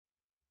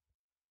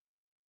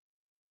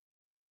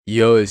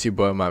Yo, it's your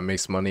boy, my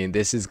Mixed Money, and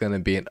this is gonna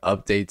be an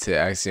update to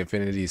Axie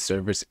Infinity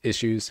service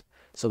issues.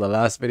 So the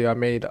last video I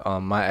made,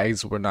 my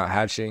eggs were not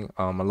hatching.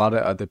 A lot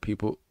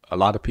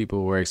of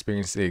people were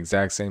experiencing the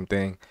exact same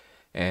thing,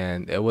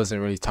 and it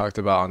wasn't really talked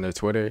about on their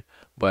Twitter,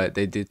 but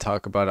they did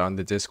talk about it on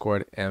the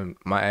Discord, and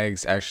my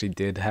eggs actually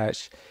did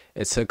hatch.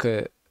 It took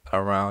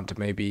around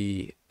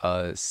maybe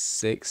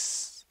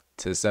 6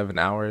 to 7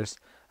 hours.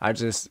 I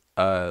just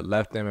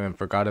left them and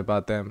forgot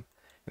about them.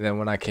 And then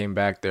when I came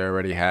back, they're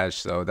already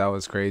hatched, so that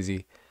was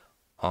crazy.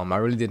 I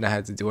really did not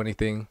have to do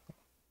anything.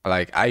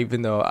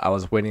 Even though I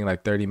was waiting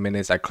like 30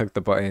 minutes, I clicked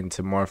the button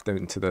to morph them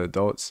into the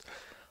adults.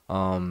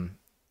 Um,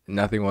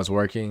 Nothing was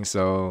working,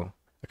 so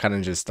I kind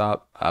of just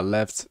stopped. I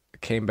left,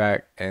 came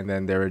back, and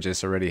then they were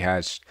just already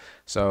hatched.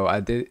 So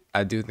I do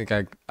think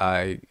I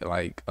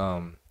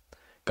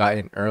got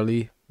in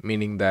early,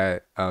 meaning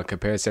that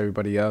compared to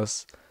everybody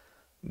else,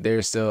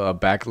 there's still a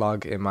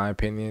backlog in my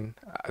opinion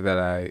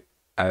that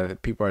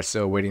people are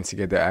still waiting to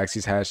get their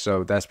Axies hatched,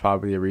 so that's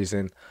probably a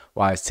reason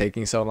why it's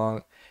taking so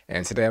long.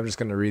 And today I'm just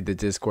gonna read the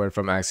Discord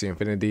from Axie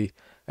Infinity,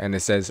 and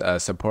it says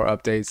support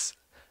updates.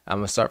 I'm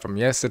gonna start from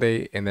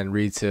yesterday and then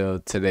read till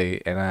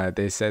today, and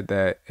they said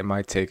that it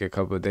might take a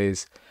couple of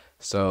days.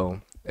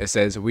 So it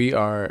says we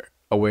are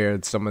aware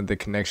of some of the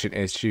connection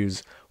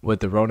issues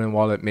with the Ronin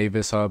Wallet,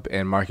 Mavis Hub,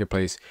 and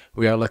Marketplace.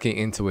 We are looking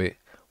into it.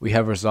 We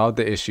have resolved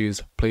the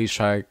issues. Please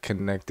try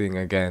connecting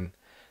again.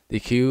 The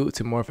queue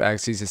to morph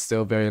Axies is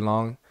still very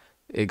long.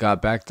 It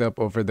got backed up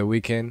over the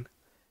weekend.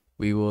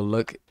 We will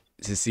look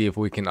to see if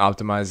we can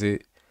optimize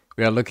it.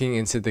 We are looking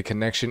into the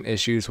connection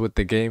issues with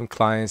the game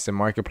clients and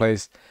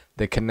marketplace.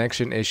 The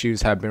connection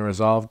issues have been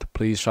resolved.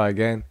 Please try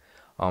again.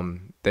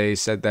 They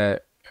said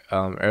that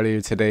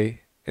earlier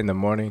today in the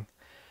morning.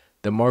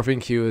 The morphing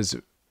queue is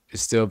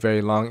still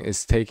very long.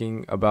 It's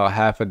taking about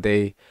half a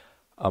day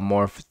a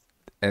morph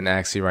an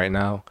Axie right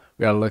now.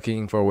 We are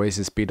looking for ways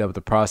to speed up the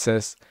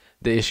process.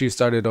 The issue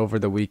started over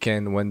the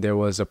weekend when there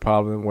was a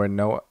problem where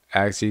no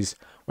Axies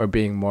were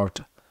being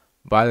morphed.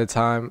 By the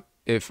time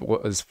it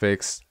was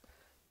fixed,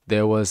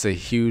 there was a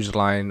huge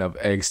line of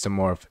eggs to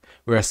morph.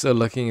 We are still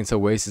looking into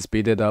ways to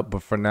speed it up,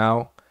 but for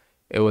now,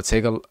 it will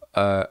take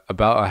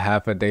about a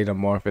half a day to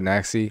morph an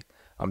Axie.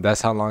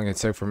 That's how long it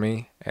took for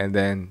me. And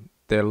then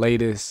their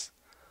latest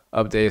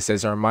update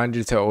says a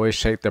reminder to always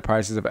check the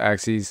prices of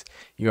Axies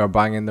you are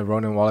buying in the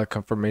Ronin wallet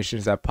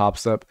confirmations that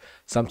pops up.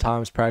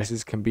 Sometimes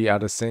prices can be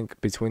out of sync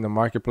between the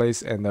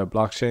marketplace and the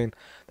blockchain.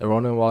 The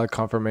Ronin wallet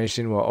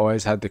confirmation will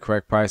always have the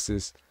correct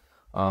prices.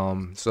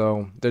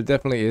 So there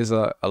definitely is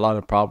a lot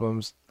of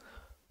problems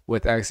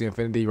with Axie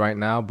Infinity right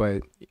now,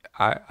 but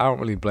I don't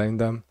really blame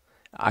them.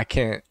 I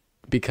can't,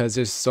 because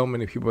there's so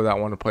many people that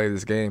want to play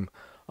this game.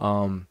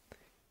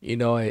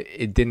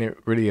 It didn't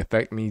really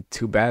affect me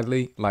too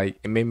badly. Like,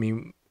 it made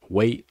me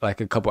wait like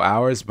a couple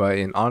hours, but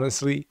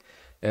honestly,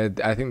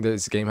 I think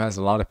this game has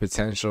a lot of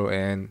potential,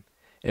 and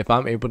if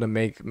I'm able to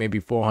make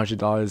maybe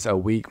 $400 a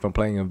week from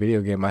playing a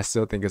video game, I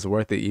still think it's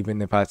worth it, even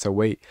if I had to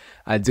wait.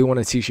 I do want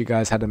to teach you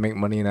guys how to make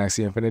money in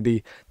Axie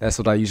Infinity. That's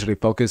what I usually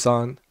focus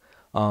on.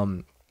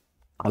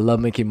 I love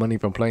making money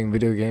from playing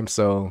video games,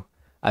 so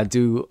I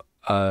do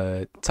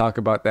talk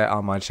about that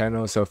on my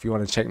channel. So if you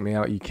want to check me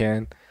out, you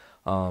can.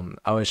 I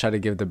always try to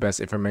give the best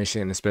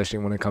information, especially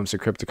when it comes to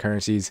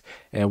cryptocurrencies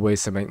and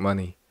ways to make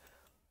money.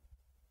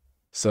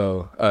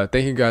 So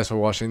thank you guys for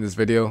watching this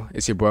video.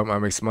 It's your boy, my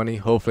Mixed Money.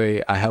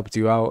 Hopefully I helped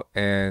you out,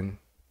 and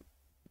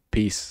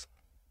peace.